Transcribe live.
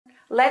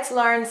Let's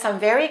learn some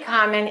very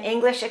common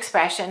English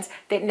expressions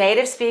that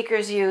native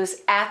speakers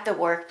use at the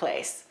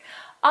workplace.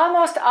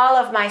 Almost all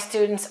of my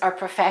students are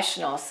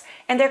professionals,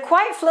 and they're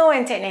quite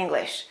fluent in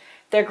English.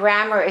 Their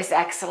grammar is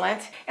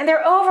excellent, and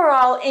their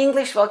overall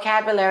English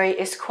vocabulary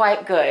is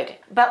quite good.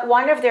 But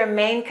one of their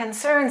main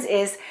concerns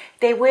is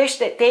they wish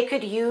that they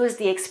could use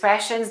the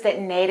expressions that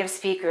native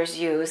speakers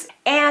use,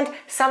 and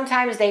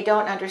sometimes they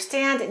don't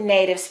understand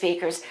native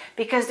speakers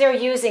because they're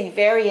using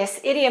various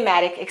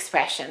idiomatic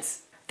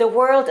expressions. The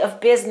world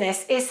of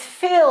business is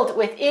filled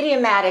with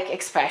idiomatic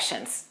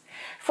expressions.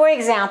 For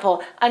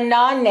example, a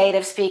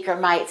non-native speaker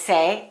might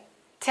say,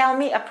 "Tell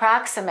me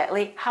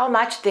approximately how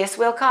much this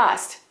will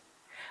cost."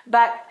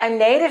 But a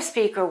native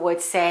speaker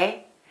would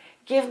say,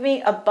 "Give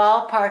me a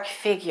ballpark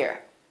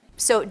figure."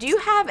 So do you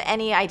have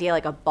any idea,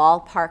 like a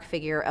ballpark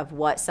figure of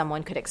what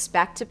someone could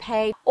expect to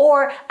pay?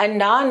 Or a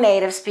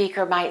non-native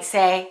speaker might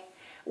say,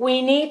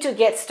 "We need to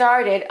get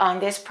started on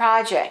this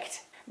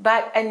project."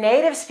 But a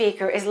native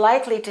speaker is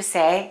likely to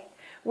say,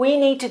 "We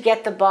need to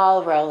get the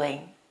ball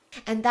rolling."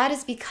 And that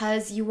is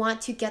because you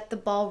want to get the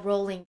ball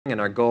rolling. And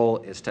our goal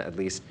is to at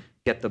least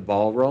get the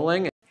ball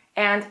rolling.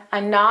 And a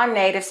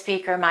non-native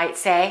speaker might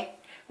say,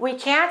 "We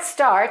can't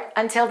start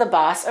until the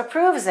boss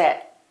approves it."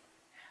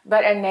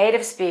 But a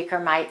native speaker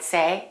might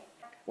say,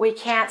 "We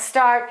can't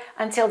start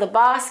until the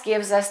boss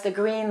gives us the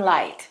green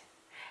light."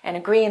 And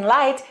a green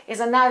light is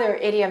another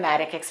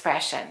idiomatic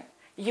expression.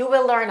 You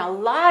will learn a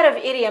lot of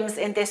idioms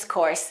in this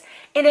course,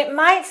 and it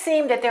might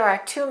seem that there are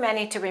too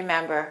many to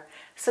remember.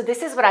 So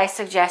this is what I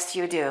suggest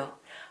you do.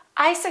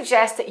 I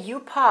suggest that you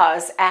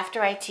pause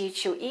after I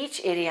teach you each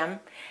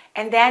idiom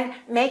and then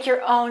make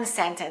your own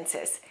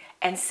sentences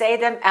and say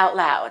them out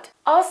loud.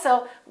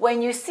 Also,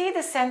 when you see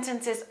the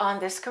sentences on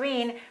the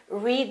screen,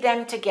 read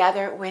them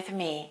together with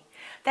me.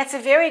 That's a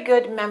very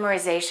good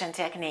memorization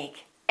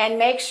technique. And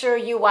make sure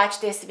you watch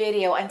this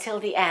video until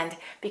the end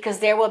because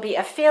there will be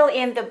a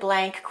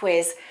fill-in-the-blank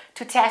quiz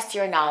to test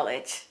your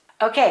knowledge.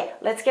 Okay,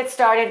 let's get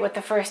started with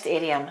the first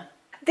idiom.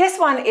 This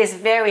one is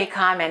very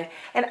common,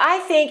 and I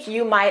think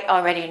you might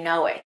already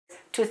know it.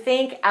 To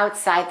think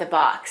outside the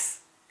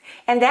box.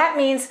 And that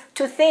means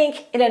to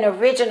think in an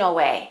original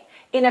way,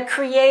 in a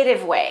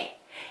creative way,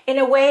 in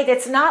a way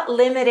that's not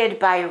limited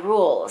by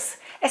rules,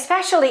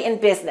 especially in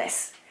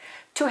business.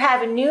 To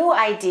have new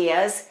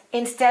ideas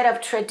instead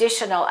of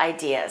traditional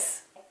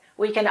ideas.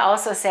 We can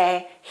also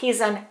say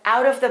he's an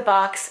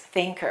out-of-the-box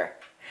thinker.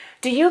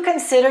 Do you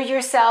consider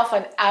yourself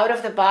an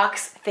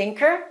out-of-the-box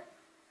thinker?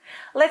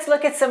 Let's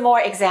look at some more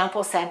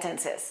example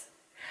sentences.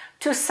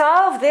 To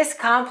solve this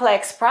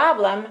complex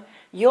problem,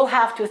 you'll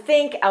have to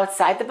think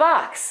outside the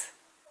box.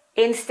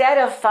 Instead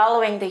of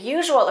following the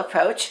usual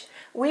approach,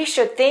 we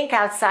should think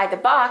outside the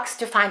box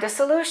to find a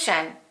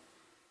solution.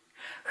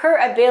 Her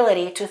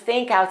ability to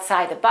think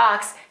outside the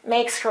box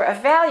makes her a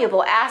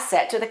valuable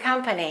asset to the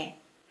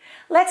company.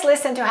 Let's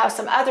listen to how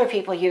some other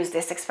people use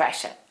this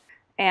expression.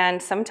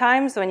 And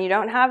sometimes when you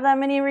don't have that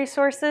many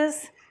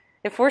resources,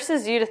 it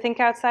forces you to think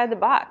outside the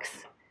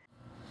box.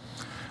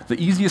 The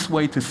easiest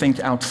way to think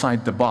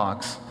outside the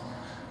box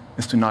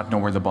is to not know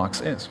where the box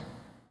is.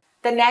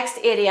 The next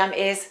idiom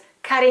is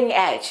cutting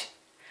edge.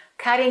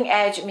 Cutting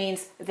edge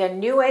means the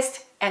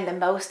newest and the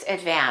most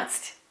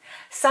advanced.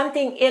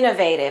 Something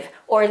innovative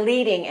or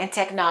leading in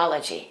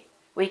technology.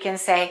 We can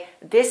say,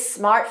 this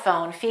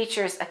smartphone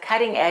features a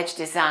cutting-edge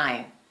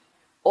design.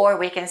 Or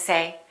we can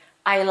say,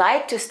 I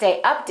like to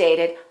stay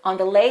updated on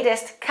the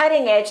latest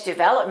cutting-edge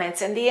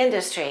developments in the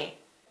industry.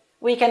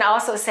 We can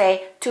also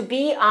say, to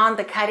be on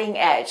the cutting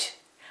edge.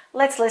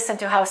 Let's listen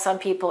to how some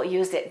people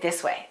used it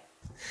this way.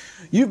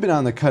 You've been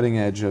on the cutting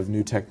edge of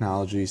new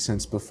technology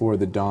since before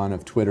the dawn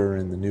of Twitter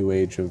and the new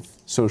age of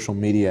social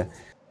media.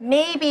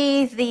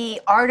 Maybe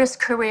the artist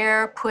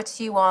career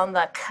puts you on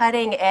the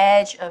cutting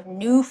edge of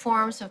new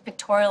forms of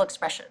pictorial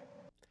expression.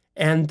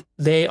 And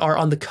they are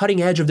on the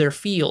cutting edge of their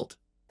field.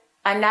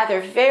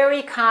 Another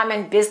very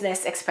common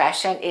business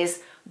expression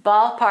is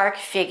ballpark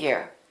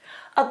figure.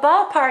 A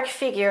ballpark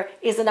figure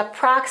is an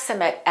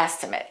approximate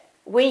estimate.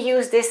 We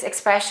use this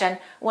expression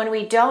when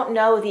we don't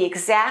know the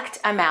exact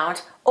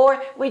amount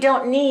or we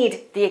don't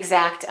need the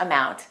exact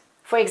amount.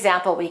 For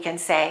example, we can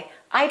say,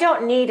 I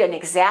don't need an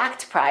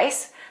exact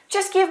price,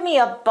 just give me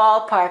a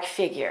ballpark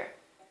figure.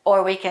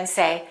 Or we can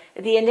say,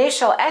 the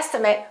initial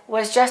estimate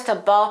was just a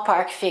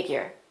ballpark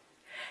figure.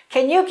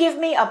 Can you give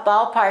me a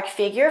ballpark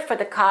figure for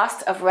the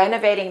cost of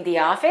renovating the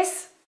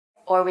office?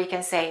 Or we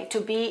can say,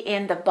 to be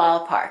in the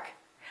ballpark.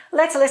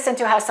 Let's listen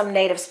to how some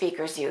native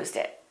speakers used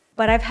it.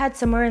 But I've had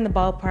somewhere in the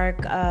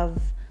ballpark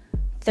of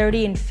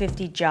 30 and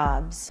 50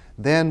 jobs.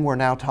 Then we're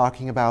now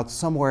talking about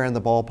somewhere in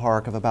the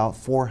ballpark of about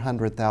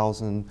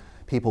 400,000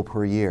 people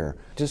per year.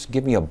 Just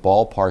give me a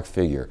ballpark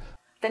figure.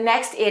 The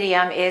next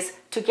idiom is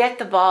to get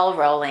the ball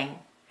rolling.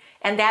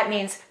 And that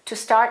means to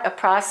start a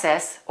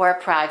process or a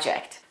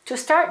project. To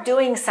start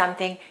doing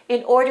something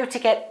in order to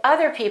get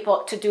other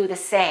people to do the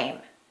same.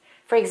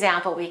 For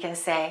example, we can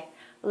say,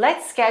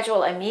 let's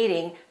schedule a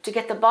meeting to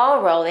get the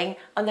ball rolling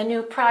on the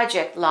new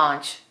project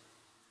launch.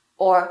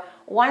 Or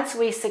once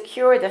we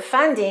secure the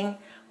funding,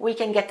 we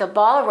can get the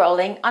ball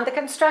rolling on the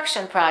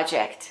construction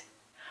project.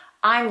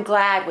 I'm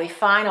glad we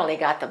finally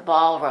got the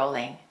ball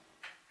rolling.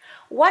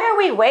 What are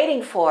we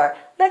waiting for?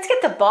 Let's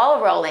get the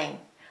ball rolling.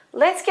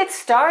 Let's get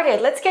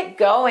started. Let's get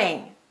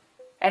going.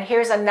 And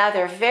here's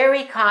another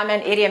very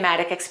common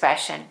idiomatic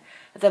expression,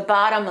 the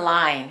bottom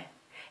line.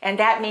 And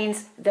that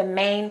means the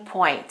main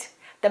point,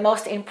 the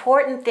most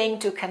important thing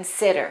to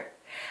consider,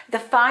 the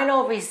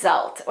final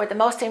result, or the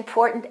most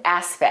important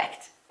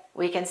aspect.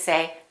 We can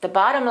say, the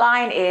bottom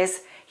line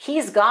is,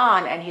 he's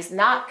gone and he's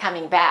not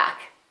coming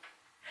back.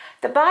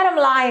 The bottom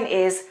line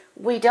is,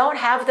 we don't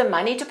have the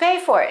money to pay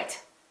for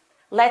it.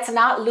 Let's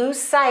not lose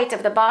sight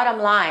of the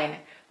bottom line,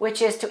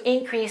 which is to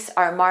increase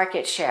our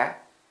market share.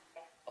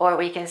 Or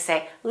we can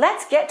say,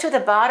 let's get to the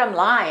bottom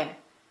line.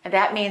 And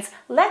that means,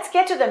 let's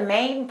get to the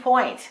main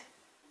point.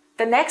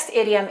 The next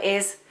idiom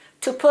is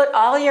to put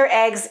all your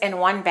eggs in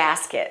one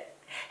basket.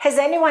 Has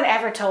anyone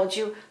ever told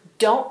you,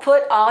 don't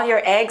put all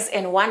your eggs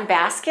in one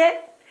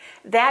basket?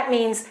 That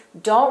means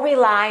don't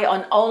rely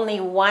on only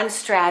one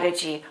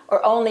strategy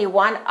or only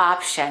one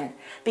option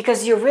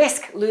because you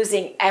risk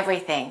losing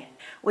everything.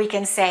 We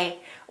can say,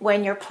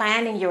 when you're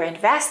planning your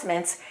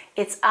investments,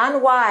 it's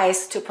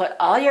unwise to put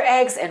all your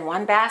eggs in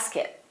one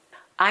basket.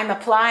 I'm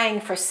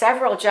applying for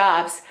several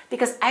jobs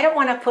because I don't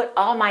want to put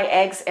all my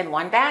eggs in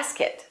one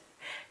basket.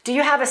 Do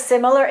you have a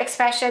similar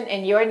expression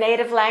in your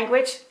native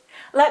language?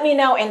 Let me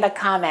know in the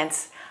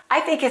comments. I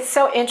think it's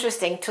so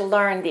interesting to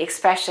learn the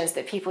expressions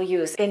that people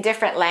use in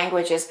different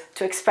languages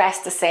to express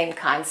the same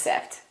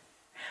concept.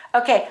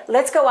 Okay,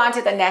 let's go on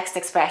to the next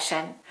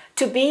expression,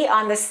 to be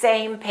on the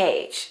same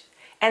page.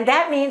 And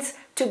that means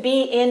to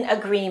be in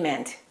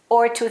agreement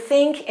or to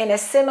think in a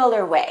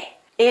similar way.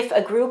 If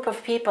a group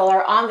of people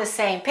are on the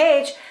same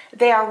page,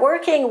 they are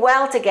working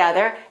well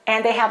together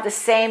and they have the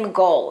same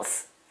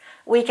goals.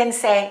 We can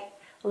say,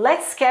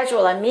 let's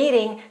schedule a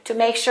meeting to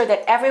make sure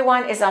that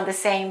everyone is on the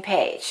same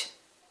page.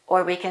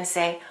 Or we can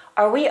say,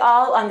 are we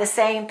all on the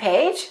same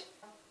page?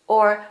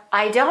 Or,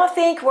 I don't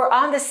think we're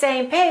on the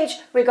same page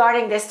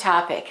regarding this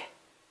topic.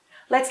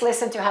 Let's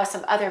listen to how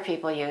some other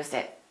people used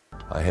it.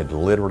 I had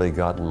literally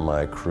gotten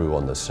my crew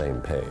on the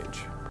same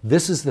page.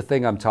 This is the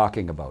thing I'm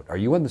talking about. Are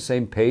you on the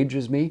same page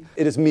as me?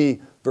 It is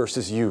me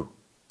versus you.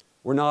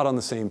 We're not on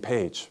the same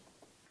page.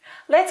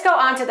 Let's go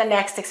on to the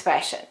next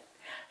expression,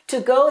 to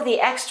go the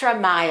extra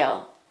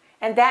mile.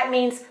 And that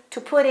means to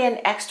put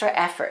in extra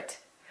effort,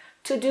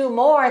 to do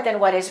more than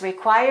what is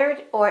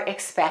required or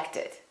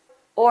expected,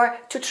 or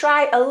to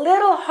try a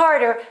little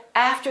harder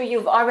after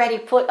you've already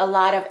put a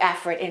lot of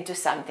effort into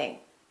something.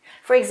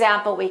 For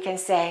example, we can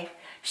say,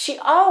 she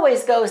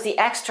always goes the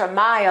extra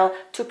mile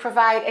to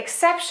provide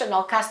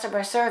exceptional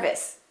customer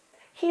service.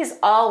 He's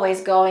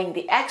always going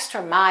the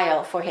extra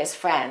mile for his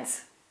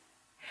friends.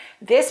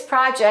 This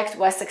project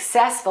was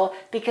successful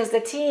because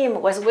the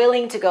team was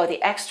willing to go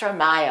the extra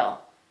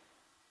mile.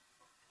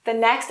 The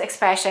next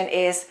expression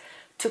is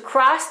to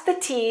cross the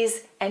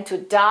T's and to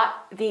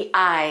dot the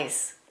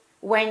I's.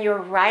 When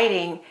you're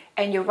writing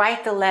and you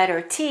write the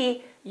letter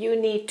T, you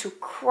need to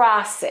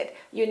cross it.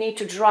 You need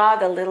to draw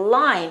the little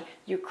line.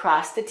 You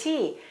cross the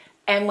T.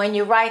 And when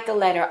you write the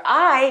letter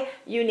I,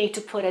 you need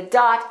to put a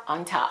dot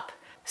on top.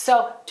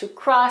 So to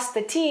cross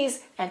the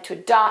T's and to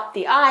dot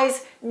the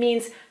I's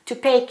means to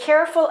pay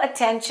careful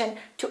attention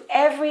to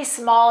every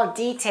small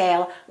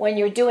detail when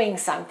you're doing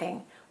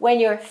something, when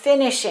you're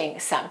finishing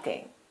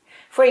something.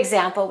 For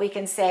example, we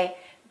can say,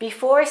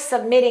 before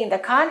submitting the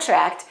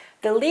contract,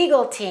 the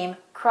legal team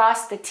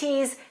crossed the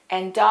T's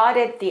and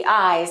dotted the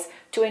I's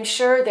to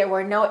ensure there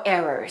were no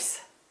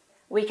errors.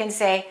 We can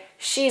say,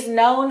 she's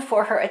known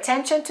for her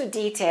attention to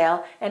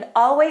detail and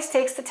always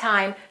takes the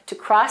time to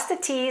cross the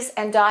T's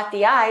and dot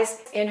the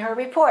I's in her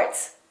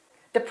reports.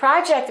 The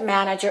project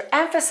manager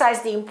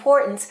emphasized the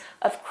importance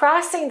of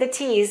crossing the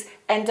T's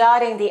and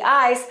dotting the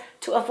I's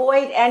to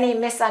avoid any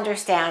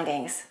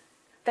misunderstandings.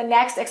 The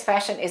next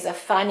expression is a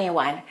funny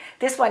one.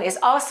 This one is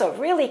also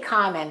really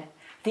common.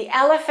 The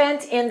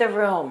elephant in the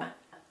room.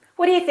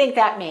 What do you think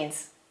that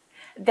means?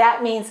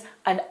 That means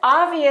an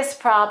obvious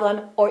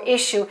problem or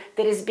issue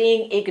that is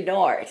being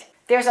ignored.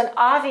 There's an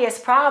obvious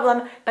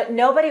problem, but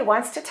nobody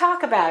wants to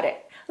talk about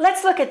it.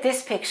 Let's look at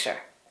this picture.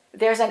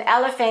 There's an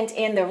elephant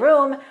in the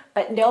room,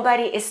 but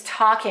nobody is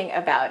talking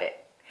about it.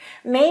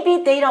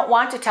 Maybe they don't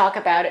want to talk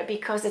about it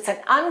because it's an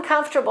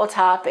uncomfortable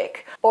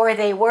topic, or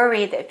they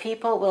worry that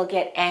people will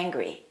get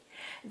angry.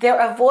 They're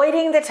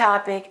avoiding the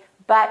topic,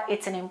 but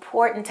it's an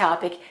important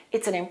topic.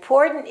 It's an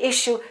important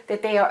issue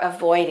that they are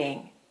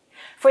avoiding.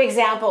 For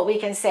example, we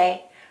can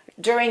say,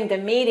 during the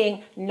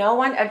meeting, no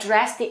one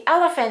addressed the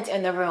elephant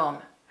in the room,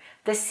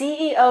 the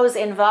CEO's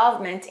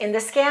involvement in the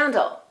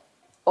scandal.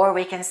 Or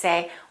we can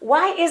say,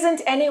 why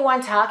isn't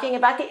anyone talking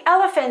about the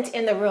elephant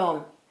in the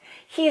room?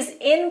 He's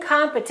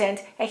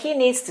incompetent and he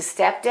needs to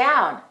step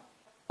down.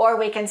 Or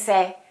we can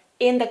say,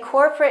 in the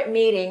corporate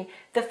meeting,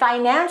 the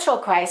financial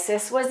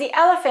crisis was the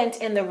elephant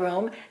in the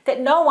room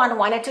that no one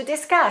wanted to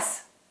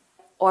discuss.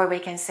 Or we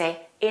can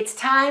say, it's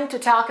time to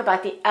talk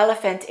about the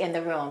elephant in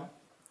the room.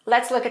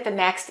 Let's look at the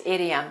next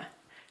idiom,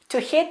 to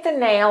hit the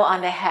nail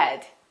on the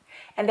head.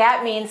 And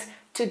that means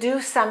to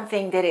do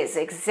something that is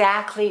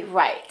exactly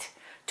right,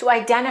 to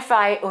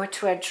identify or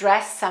to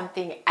address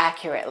something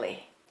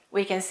accurately.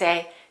 We can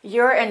say,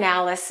 your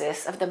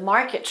analysis of the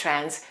market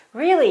trends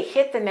really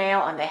hit the nail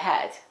on the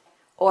head.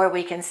 Or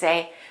we can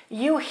say,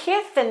 you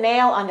hit the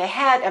nail on the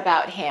head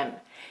about him.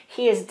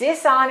 He is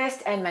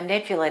dishonest and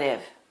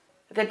manipulative.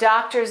 The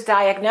doctor's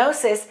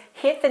diagnosis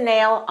hit the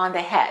nail on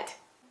the head.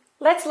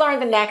 Let's learn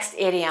the next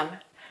idiom,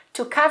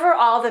 to cover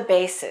all the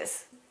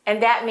bases.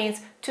 And that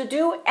means to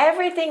do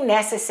everything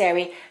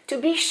necessary to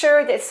be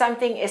sure that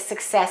something is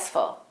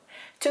successful,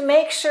 to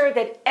make sure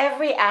that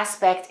every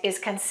aspect is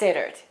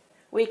considered.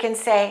 We can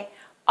say,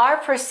 our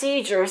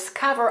procedures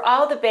cover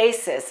all the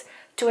bases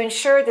to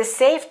ensure the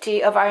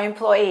safety of our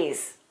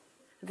employees.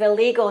 The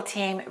legal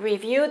team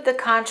reviewed the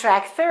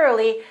contract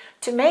thoroughly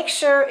to make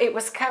sure it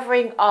was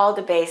covering all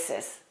the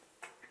bases.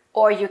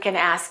 Or you can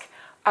ask,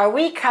 are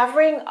we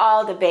covering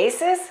all the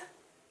bases?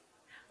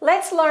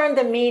 Let's learn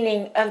the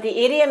meaning of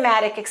the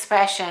idiomatic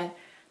expression,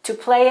 to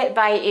play it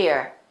by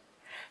ear.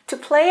 To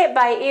play it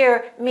by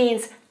ear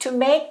means to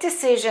make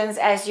decisions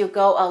as you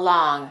go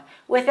along,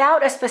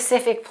 without a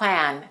specific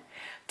plan.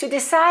 To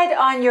decide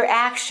on your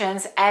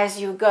actions as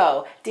you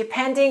go,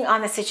 depending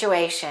on the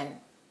situation.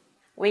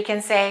 We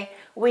can say,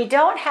 we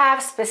don't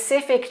have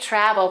specific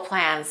travel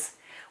plans.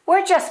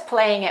 We're just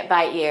playing it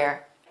by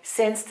ear.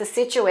 Since the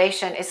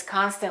situation is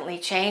constantly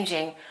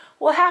changing,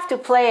 we'll have to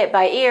play it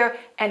by ear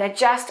and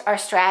adjust our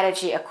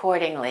strategy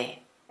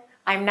accordingly.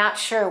 I'm not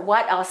sure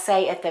what I'll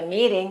say at the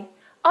meeting.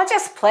 I'll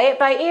just play it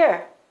by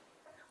ear.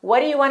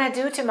 What do you want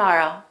to do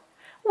tomorrow?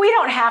 We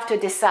don't have to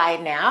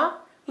decide now.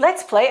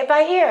 Let's play it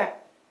by ear.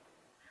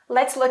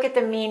 Let's look at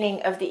the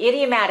meaning of the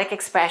idiomatic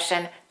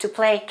expression, to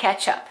play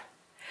catch up.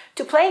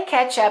 To play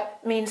catch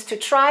up means to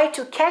try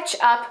to catch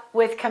up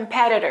with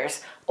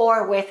competitors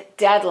or with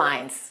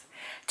deadlines.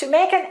 To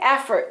make an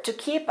effort to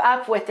keep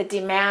up with the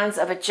demands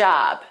of a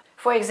job.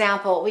 For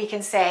example, we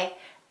can say,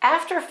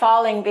 after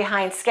falling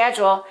behind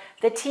schedule,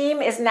 the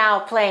team is now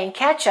playing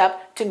catch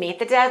up to meet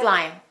the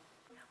deadline.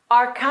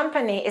 Our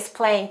company is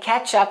playing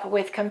catch up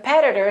with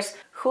competitors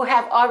who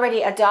have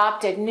already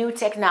adopted new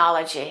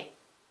technology.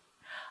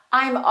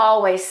 I'm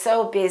always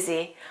so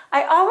busy.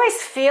 I always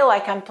feel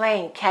like I'm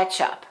playing catch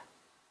up.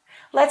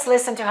 Let's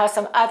listen to how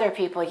some other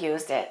people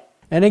used it.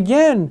 And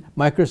again,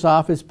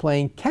 Microsoft is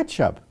playing catch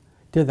up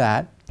to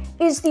that.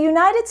 Is the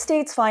United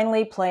States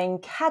finally playing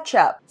catch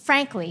up?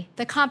 Frankly,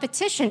 the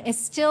competition is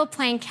still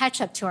playing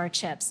catch up to our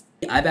chips.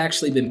 I've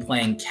actually been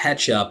playing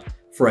catch up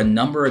for a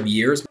number of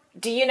years.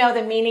 Do you know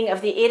the meaning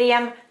of the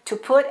idiom, to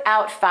put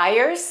out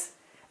fires?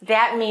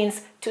 That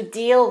means to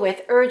deal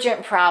with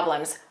urgent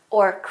problems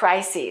or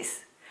crises.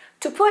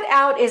 To put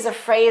out is a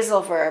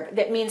phrasal verb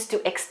that means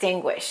to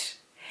extinguish.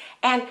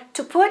 And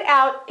to put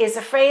out is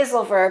a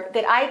phrasal verb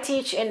that I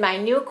teach in my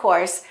new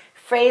course,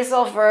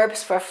 Phrasal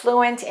Verbs for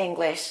Fluent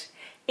English.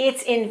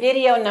 It's in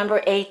video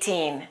number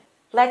 18.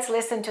 Let's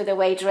listen to the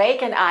way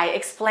Drake and I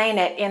explain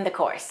it in the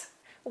course.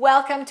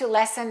 Welcome to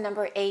lesson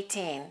number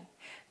 18.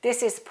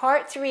 This is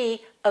part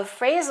 3 of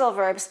phrasal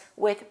verbs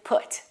with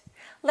put.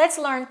 Let's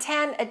learn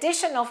 10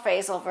 additional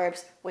phrasal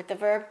verbs with the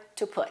verb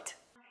to put.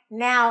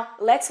 Now,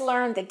 let's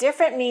learn the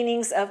different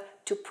meanings of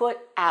to put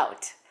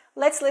out.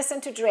 Let's listen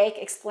to Drake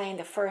explain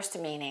the first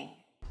meaning.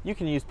 You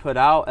can use put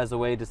out as a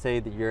way to say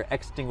that you're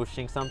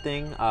extinguishing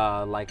something,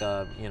 like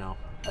a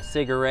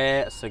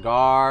cigarette, a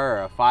cigar,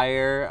 or a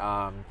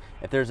fire.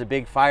 If there's a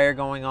big fire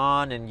going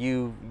on and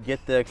you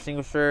get the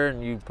extinguisher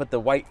and you put the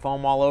white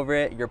foam all over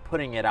it, you're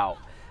putting it out.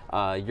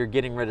 You're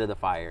getting rid of the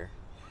fire.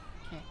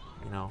 Okay.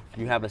 You know, if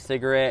you have a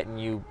cigarette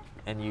and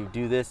you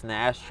do this in the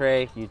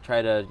ashtray, you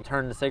try to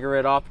turn the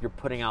cigarette off, you're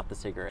putting out the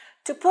cigarette.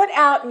 To put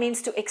out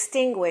means to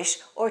extinguish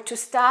or to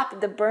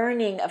stop the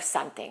burning of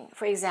something.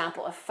 For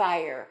example, a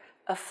fire,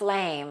 a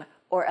flame,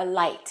 or a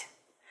light.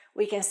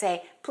 We can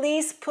say,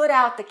 please put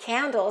out the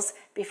candles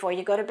before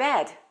you go to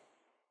bed.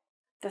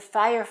 The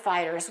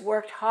firefighters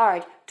worked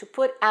hard to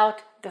put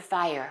out the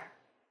fire.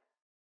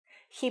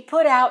 He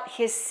put out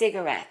his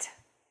cigarette.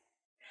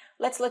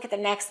 Let's look at the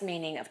next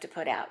meaning of to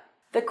put out.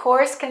 The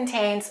course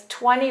contains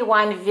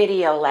 21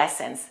 video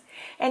lessons,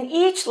 and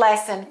each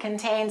lesson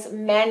contains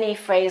many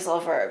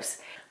phrasal verbs,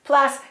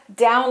 plus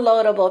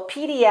downloadable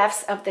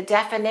PDFs of the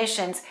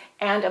definitions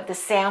and of the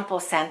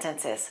sample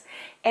sentences.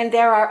 And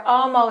there are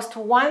almost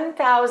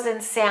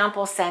 1,000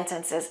 sample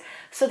sentences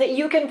so that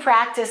you can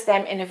practice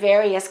them in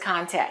various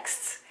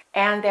contexts.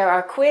 And there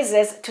are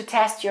quizzes to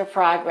test your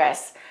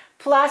progress,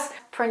 plus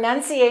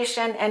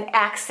pronunciation and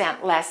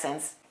accent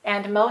lessons.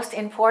 And most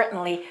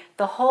importantly,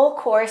 the whole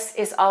course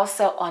is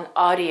also on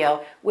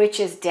audio, which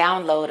is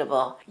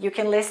downloadable. You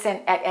can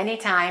listen at any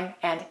time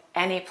and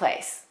any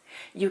place.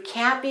 You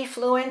can't be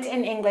fluent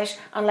in English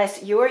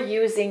unless you're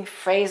using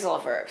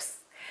phrasal verbs.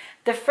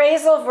 The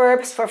Phrasal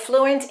Verbs for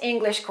Fluent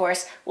English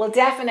course will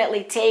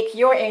definitely take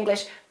your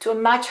English to a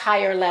much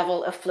higher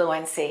level of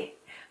fluency.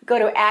 Go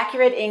to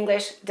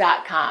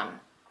AccurateEnglish.com.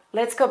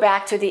 Let's go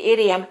back to the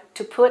idiom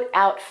to put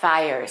out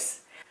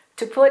fires.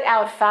 To put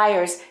out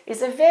fires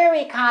is a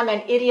very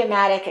common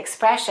idiomatic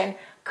expression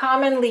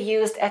commonly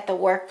used at the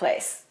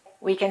workplace.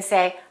 We can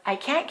say, I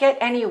can't get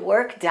any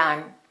work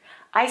done.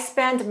 I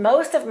spend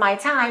most of my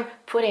time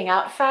putting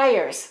out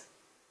fires.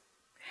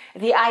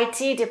 The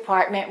IT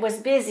department was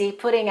busy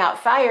putting out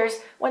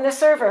fires when the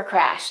server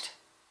crashed.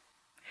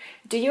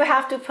 Do you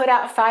have to put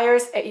out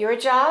fires at your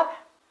job?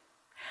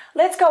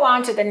 Let's go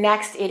on to the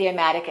next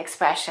idiomatic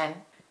expression,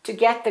 to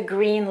get the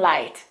green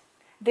light.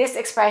 This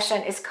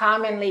expression is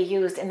commonly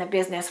used in the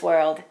business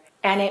world,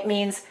 and it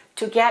means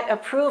to get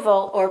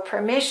approval or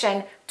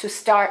permission to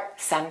start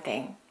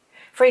something.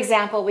 For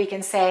example, we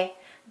can say,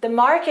 the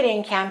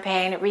marketing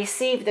campaign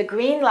received the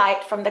green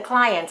light from the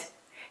client,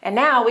 and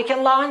now we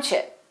can launch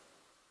it.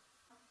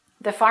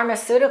 The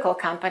pharmaceutical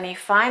company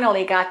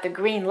finally got the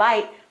green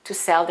light to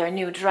sell their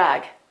new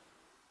drug.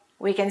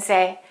 We can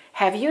say,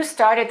 have you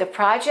started the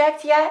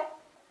project yet?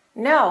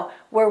 No,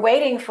 we're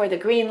waiting for the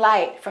green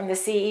light from the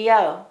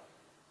CEO.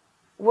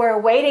 We're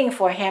waiting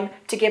for him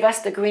to give us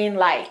the green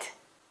light.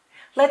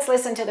 Let's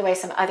listen to the way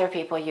some other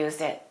people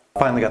used it.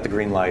 Finally got the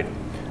green light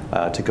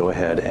to go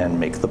ahead and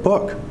make the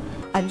book.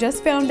 I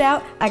just found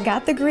out I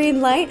got the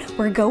green light.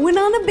 We're going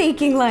on a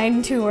baking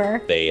line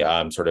tour. They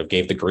sort of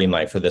gave the green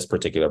light for this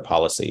particular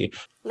policy.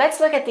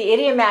 Let's look at the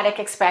idiomatic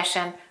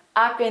expression,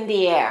 up in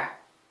the air.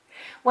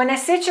 When a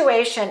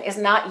situation is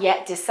not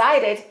yet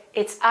decided,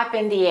 it's up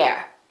in the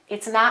air.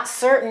 It's not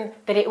certain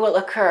that it will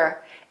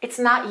occur. It's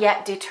not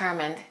yet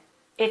determined.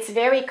 It's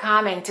very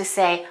common to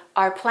say,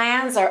 our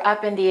plans are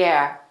up in the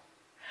air.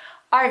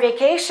 Our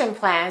vacation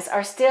plans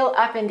are still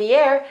up in the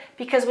air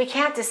because we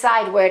can't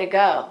decide where to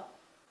go.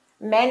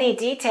 Many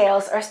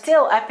details are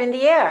still up in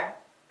the air.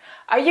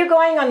 Are you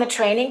going on the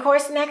training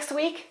course next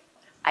week?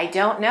 I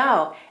don't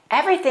know.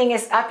 Everything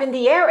is up in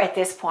the air at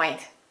this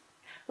point.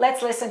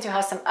 Let's listen to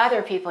how some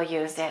other people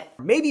used it.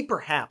 Maybe,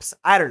 perhaps,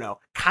 I don't know,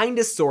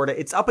 kinda, sorta,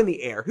 it's up in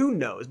the air, who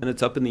knows? And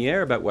it's up in the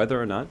air about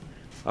whether or not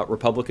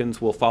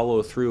Republicans will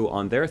follow through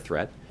on their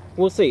threat.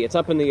 We'll see. It's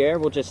up in the air.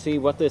 We'll just see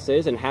what this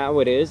is and how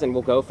it is, and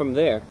we'll go from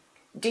there.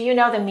 Do you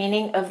know the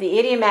meaning of the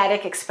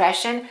idiomatic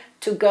expression,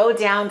 to go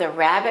down the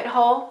rabbit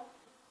hole?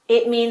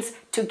 It means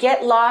to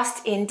get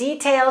lost in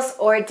details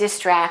or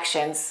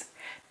distractions.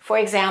 For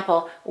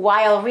example,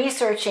 while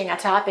researching a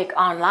topic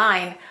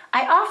online,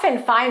 I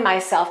often find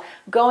myself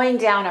going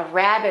down a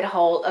rabbit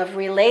hole of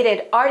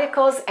related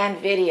articles and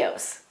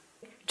videos.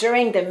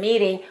 During the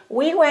meeting,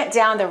 we went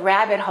down the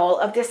rabbit hole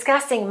of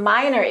discussing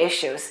minor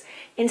issues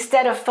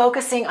instead of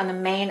focusing on the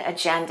main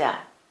agenda.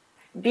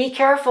 Be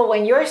careful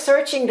when you're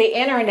searching the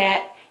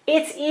internet.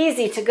 It's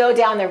easy to go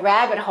down the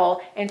rabbit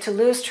hole and to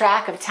lose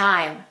track of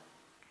time.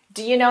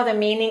 Do you know the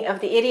meaning of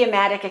the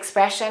idiomatic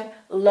expression,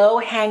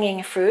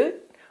 low-hanging fruit,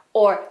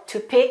 or to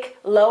pick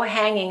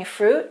low-hanging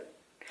fruit?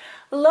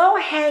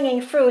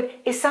 Low-hanging fruit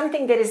is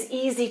something that is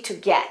easy to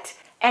get,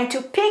 and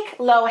to pick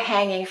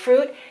low-hanging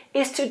fruit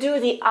is to do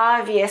the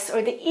obvious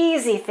or the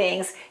easy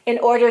things in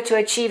order to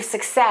achieve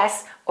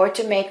success or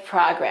to make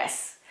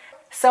progress.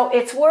 So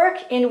it's work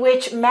in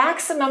which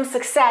maximum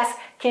success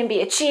can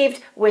be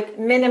achieved with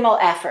minimal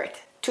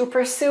effort, to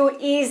pursue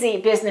easy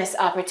business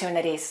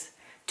opportunities,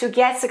 to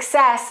get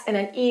success in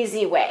an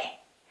easy way.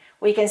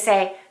 We can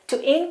say,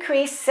 to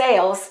increase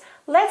sales,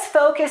 let's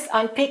focus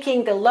on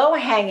picking the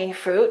low-hanging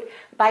fruit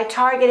by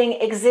targeting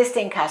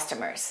existing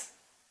customers.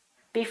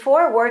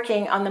 Before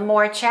working on the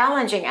more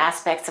challenging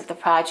aspects of the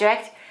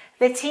project,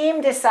 the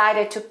team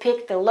decided to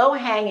pick the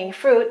low-hanging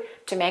fruit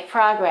to make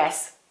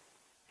progress.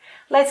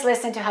 Let's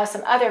listen to how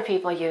some other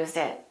people used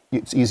it.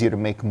 It's easier to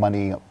make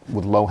money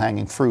with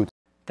low-hanging fruit.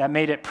 That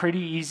made it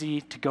pretty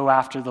easy to go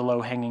after the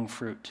low-hanging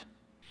fruit.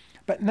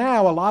 But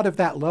now a lot of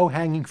that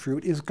low-hanging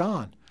fruit is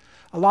gone.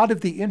 A lot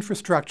of the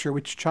infrastructure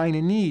which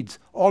China needs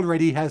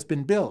already has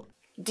been built.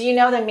 Do you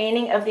know the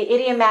meaning of the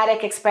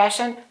idiomatic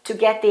expression, to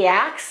get the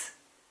axe?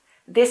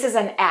 This is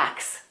an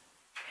axe.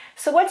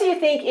 So what do you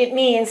think it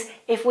means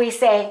if we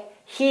say,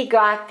 he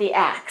got the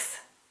axe?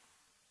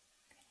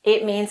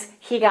 It means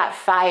he got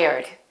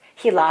fired.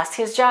 He lost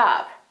his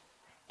job.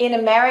 In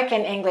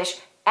American English,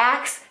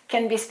 axe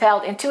can be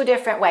spelled in two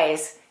different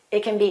ways.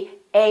 It can be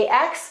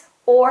AX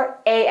or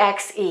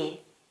AXE.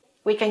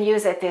 We can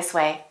use it this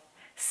way.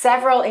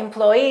 Several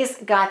employees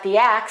got the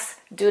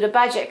axe due to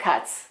budget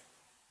cuts.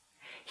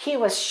 He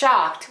was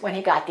shocked when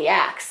he got the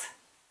axe.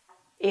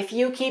 If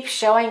you keep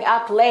showing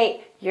up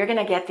late, you're going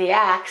to get the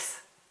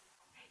axe.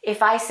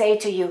 If I say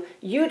to you,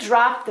 you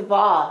dropped the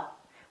ball,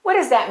 what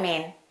does that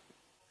mean?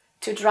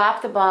 To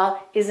drop the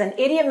ball is an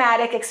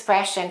idiomatic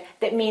expression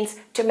that means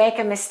to make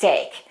a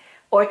mistake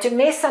or to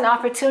miss an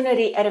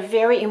opportunity at a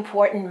very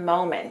important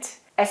moment,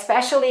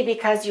 especially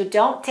because you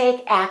don't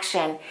take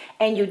action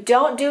and you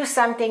don't do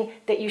something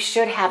that you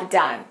should have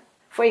done.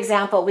 For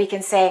example, we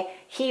can say,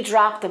 he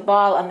dropped the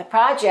ball on the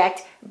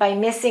project by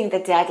missing the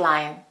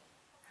deadline.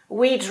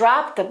 We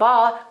dropped the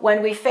ball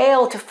when we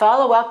failed to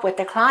follow up with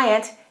the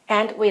client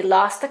and we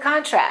lost the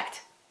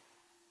contract.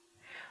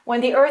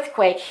 When the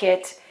earthquake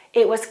hit,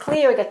 it was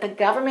clear that the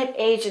government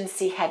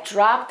agency had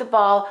dropped the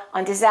ball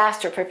on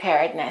disaster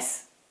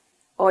preparedness.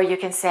 Or you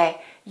can say,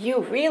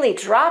 you really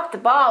dropped the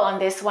ball on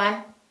this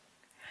one.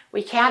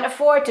 We can't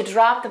afford to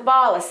drop the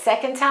ball a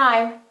second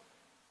time.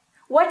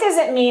 What does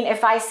it mean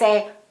if I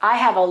say, I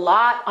have a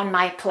lot on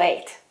my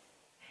plate?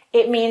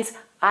 It means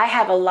I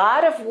have a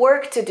lot of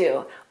work to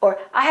do, or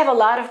I have a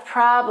lot of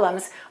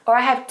problems, or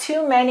I have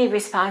too many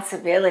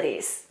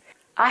responsibilities.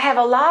 I have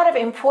a lot of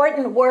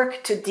important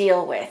work to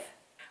deal with.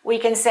 We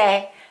can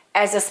say,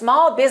 as a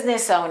small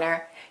business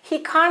owner, he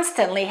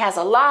constantly has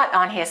a lot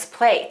on his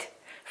plate,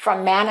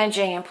 from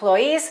managing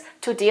employees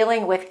to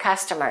dealing with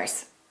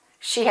customers.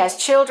 She has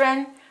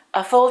children,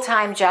 a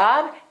full-time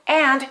job,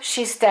 and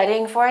she's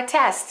studying for a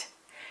test.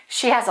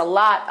 She has a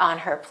lot on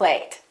her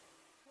plate.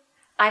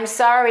 I'm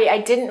sorry I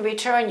didn't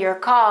return your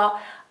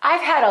call.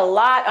 I've had a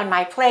lot on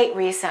my plate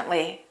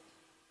recently.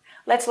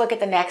 Let's look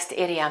at the next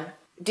idiom.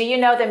 Do you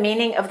know the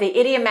meaning of the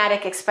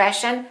idiomatic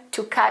expression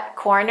to cut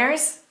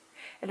corners?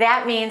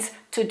 That means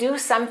to do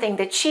something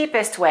the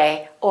cheapest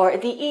way or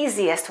the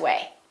easiest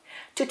way,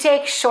 to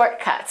take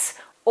shortcuts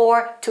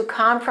or to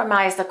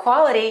compromise the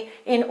quality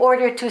in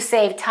order to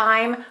save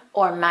time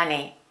or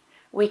money.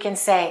 We can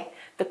say,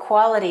 the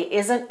quality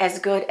isn't as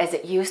good as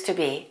it used to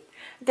be.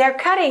 They're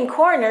cutting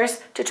corners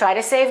to try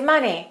to save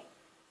money.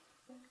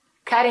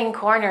 Cutting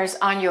corners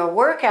on your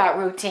workout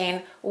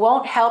routine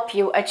won't help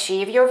you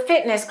achieve your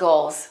fitness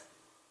goals.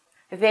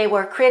 They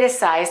were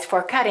criticized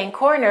for cutting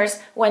corners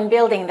when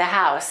building the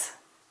house.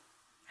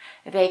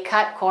 They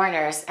cut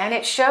corners and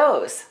it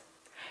shows.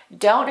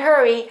 Don't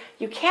hurry,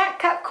 you can't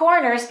cut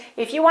corners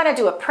if you want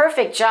to do a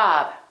perfect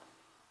job.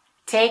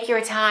 Take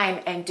your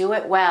time and do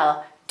it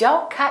well.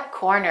 Don't cut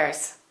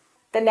corners.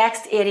 The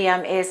next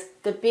idiom is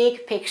the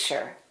big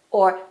picture,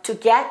 or to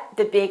get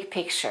the big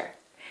picture.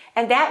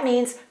 And that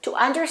means to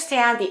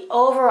understand the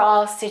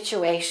overall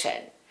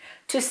situation,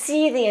 to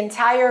see the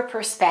entire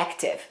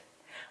perspective.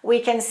 We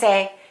can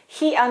say,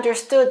 he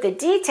understood the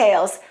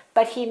details,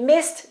 but he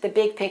missed the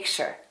big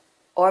picture.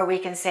 Or we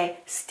can say,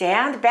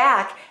 stand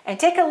back and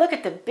take a look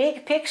at the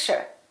big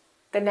picture.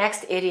 The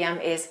next idiom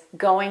is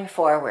going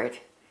forward.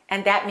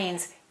 And that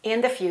means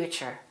in the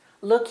future,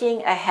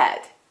 looking ahead,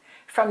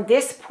 from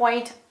this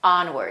point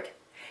onward.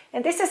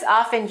 And this is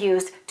often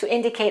used to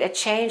indicate a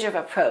change of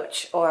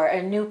approach or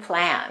a new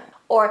plan,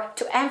 or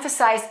to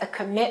emphasize a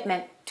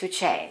commitment to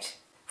change.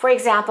 For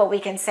example, we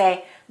can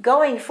say,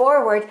 going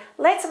forward,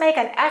 let's make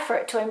an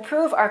effort to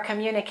improve our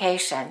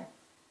communication.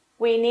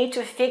 We need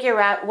to figure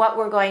out what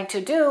we're going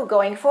to do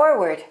going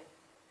forward.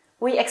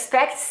 We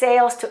expect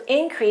sales to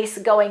increase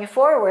going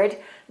forward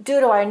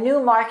due to our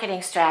new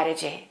marketing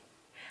strategy.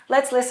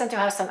 Let's listen to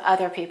how some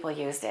other people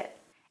used it.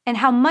 And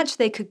how much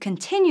they could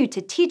continue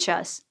to teach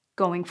us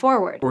going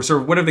forward. Or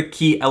sort of what are the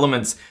key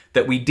elements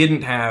that we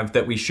didn't have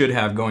that we should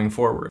have going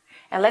forward?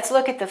 And let's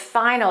look at the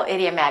final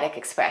idiomatic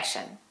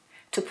expression,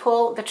 to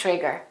pull the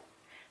trigger.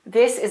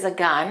 This is a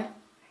gun,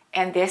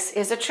 and this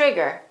is a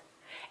trigger.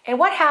 And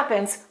what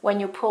happens when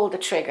you pull the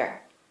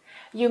trigger?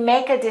 You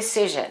make a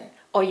decision,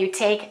 or you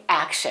take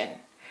action.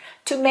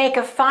 To make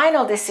a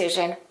final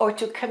decision, or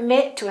to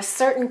commit to a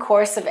certain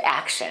course of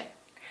action.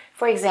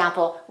 For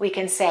example, we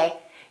can say,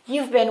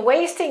 you've been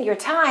wasting your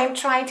time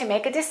trying to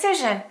make a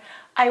decision.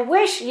 I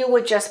wish you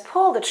would just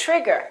pull the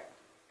trigger.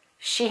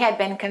 She had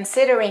been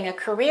considering a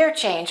career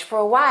change for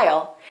a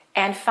while,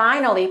 and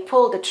finally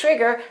pulled the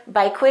trigger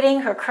by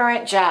quitting her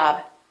current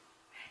job.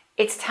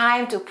 It's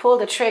time to pull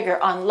the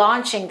trigger on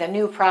launching the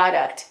new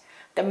product.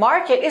 The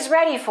market is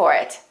ready for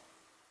it.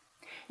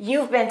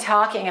 You've been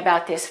talking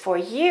about this for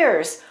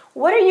years.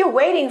 What are you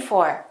waiting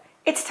for?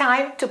 It's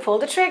time to pull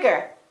the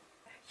trigger.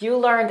 You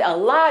learned a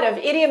lot of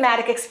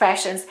idiomatic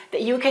expressions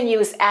that you can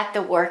use at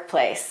the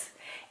workplace.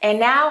 And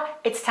now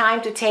it's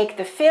time to take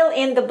the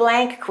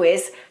fill-in-the-blank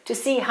quiz to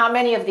see how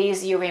many of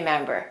these you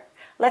remember.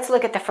 Let's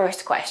look at the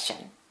first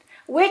question.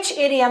 Which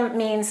idiom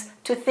means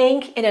to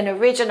think in an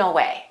original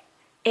way?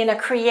 In a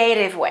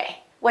creative way?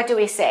 What do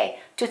we say?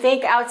 To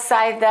think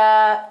outside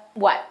the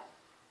what?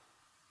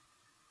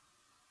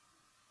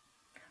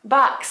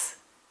 Box.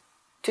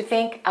 To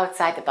think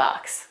outside the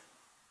box.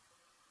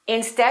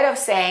 Instead of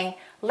saying,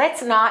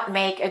 let's not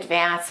make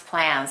advanced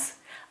plans.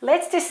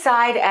 Let's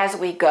decide as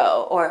we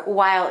go or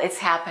while it's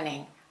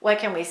happening. What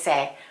can we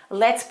say?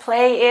 Let's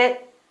play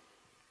it.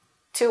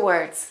 2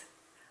 words.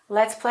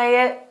 Let's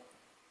play it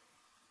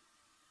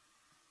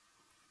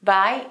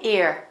by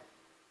ear.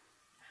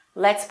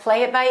 Let's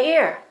play it by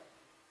ear.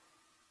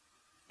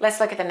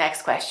 Let's look at the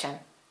next question.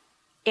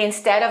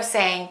 Instead of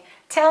saying,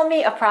 tell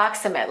me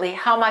approximately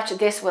how much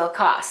this will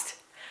cost,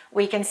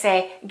 we can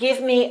say, give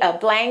me a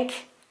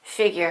blank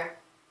figure.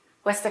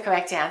 What's the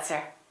correct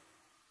answer?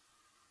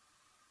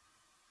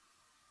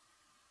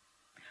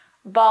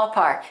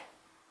 Ballpark.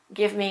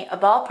 Give me a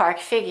ballpark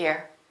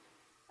figure.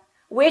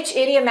 Which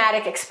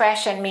idiomatic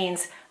expression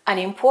means an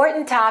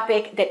important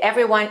topic that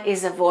everyone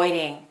is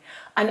avoiding?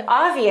 An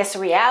obvious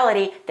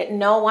reality that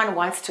no one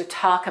wants to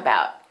talk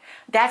about.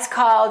 That's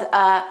called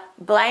a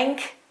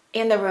blank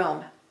in the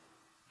room.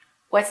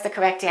 What's the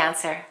correct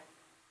answer?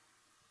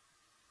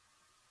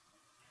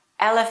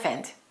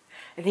 Elephant.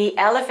 The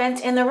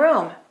elephant in the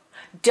room.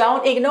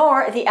 Don't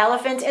ignore the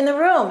elephant in the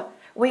room.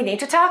 We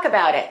need to talk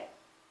about it.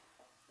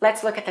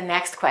 Let's look at the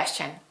next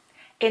question.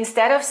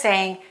 Instead of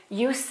saying,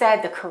 you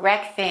said the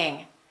correct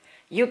thing,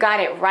 you got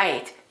it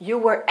right, you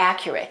were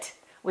accurate,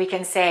 we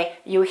can say,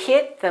 you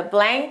hit the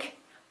blank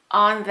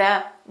on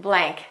the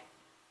blank.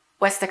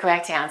 What's the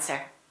correct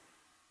answer?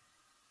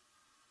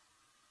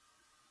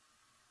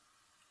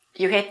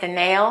 You hit the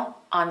nail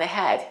on the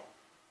head.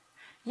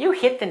 You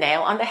hit the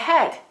nail on the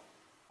head.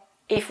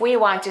 If we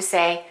want to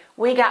say,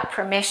 we got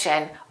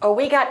permission or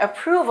we got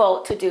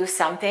approval to do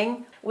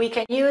something, we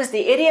can use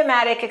the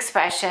idiomatic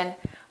expression,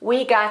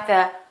 we got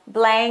the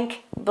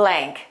blank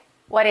blank.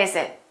 What is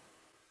it?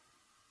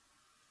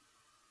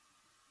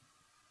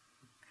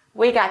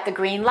 We got the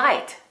green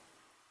light.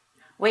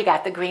 We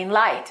got the green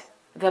light.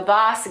 The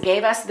boss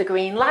gave us the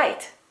green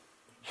light.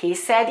 He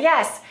said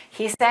yes.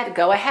 He said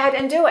go ahead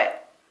and do it.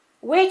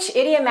 Which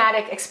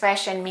idiomatic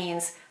expression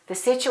means the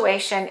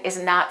situation is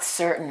not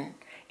certain.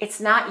 It's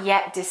not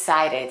yet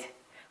decided.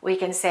 We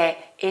can say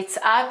it's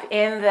up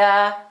in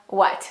the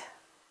what?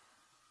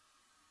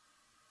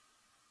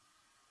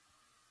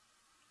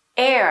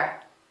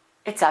 Air.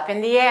 It's up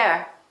in the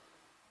air.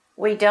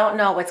 We don't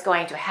know what's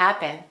going to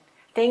happen.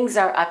 Things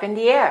are up in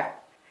the air.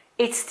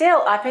 It's still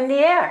up in the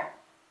air.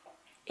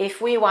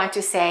 If we want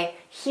to say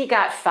he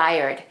got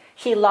fired,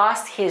 he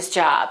lost his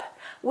job,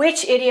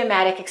 which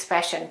idiomatic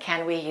expression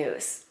can we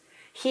use?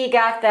 He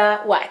got the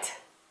what?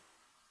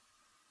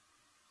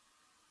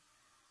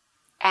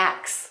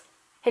 Axe.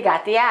 He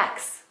got the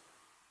axe.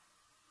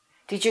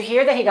 Did you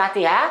hear that he got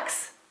the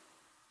axe?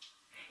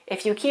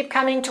 If you keep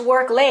coming to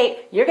work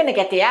late, you're going to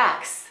get the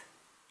axe.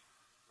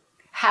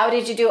 How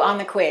did you do on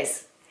the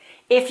quiz?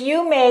 If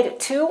you made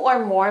 2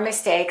 or more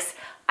mistakes,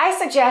 I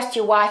suggest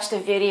you watch the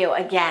video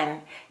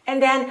again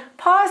and then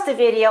pause the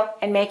video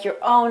and make your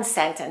own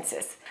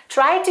sentences.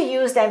 Try to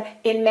use them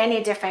in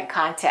many different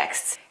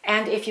contexts.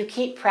 And if you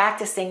keep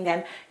practicing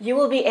them, you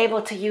will be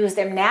able to use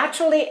them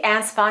naturally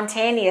and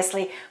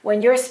spontaneously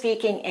when you're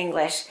speaking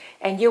English,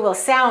 and you will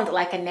sound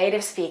like a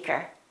native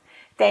speaker.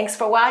 Thanks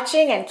for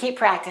watching and keep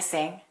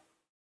practicing.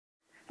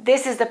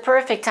 This is the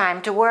perfect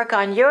time to work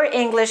on your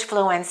English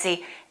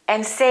fluency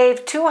and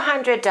save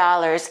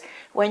 $200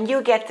 when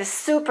you get the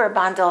super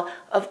bundle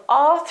of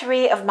all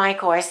 3 of my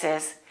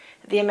courses.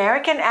 The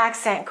American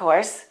Accent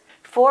course,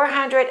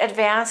 400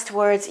 advanced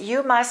words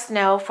you must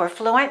know for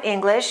fluent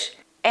English,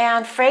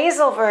 and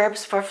phrasal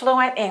verbs for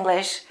fluent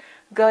English.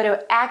 Go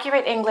to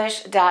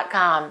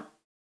AccurateEnglish.com.